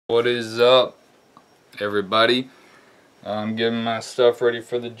What is up, everybody? I'm getting my stuff ready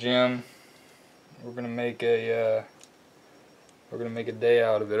for the gym. We're gonna make a day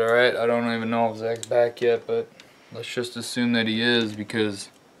out of it. All right. I don't even know if Zach's back yet, but let's just assume that he is, because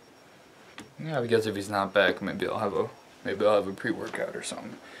yeah, I guess if he's not back, maybe I'll have a pre-workout or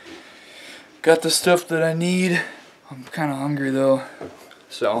something. Got the stuff that I need. I'm kind of hungry though,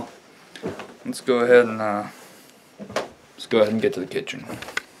 so let's go ahead and get to the kitchen.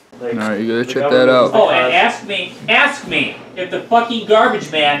 Alright, you gotta check that out. Oh, and ask me if the fucking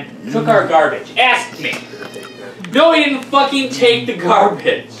garbage man took our garbage. Ask me. No, he didn't fucking take the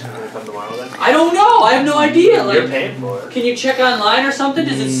garbage. I don't know. I have no idea. Like, you're paying for it. Can you check online or something?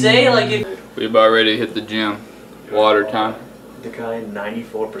 Does it say like if? We about ready to hit the gym. Water time. Declined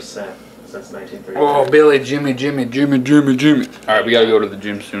 94% since 1930. Oh, Billy, Jimmy. Alright, we gotta go to the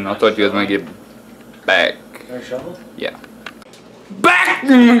gym soon. I'll talk to you guys when I get back. Can I shovel? Yeah. Back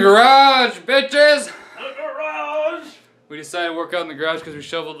in the garage, bitches! The garage! We decided to work out in the garage because we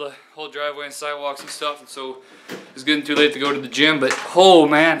shoveled the whole driveway and sidewalks and stuff, and so it's getting too late to go to the gym, but oh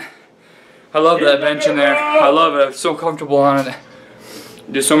man, I love that bench in there. I love it. I'm so comfortable on it.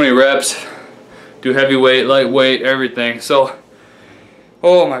 Do so many reps, do heavyweight, lightweight, everything. So,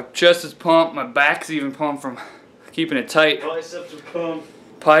 oh, my chest is pumped, my back's even pumped from keeping it tight. Biceps are pumped.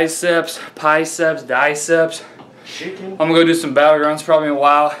 Biceps, biceps. Chicken. I'm gonna go do some battlegrounds probably in a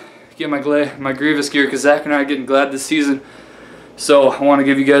while. Get my Grievous gear, because Zach and I are getting glad this season. So I want to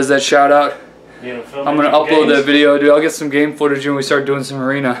give you guys that shout out. I'm gonna upload that video, dude. I'll get some game footage when we start doing some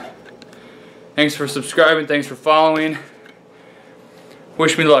arena. Thanks for subscribing. Thanks for following.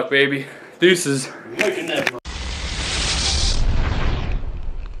 Wish me luck, baby. Deuces.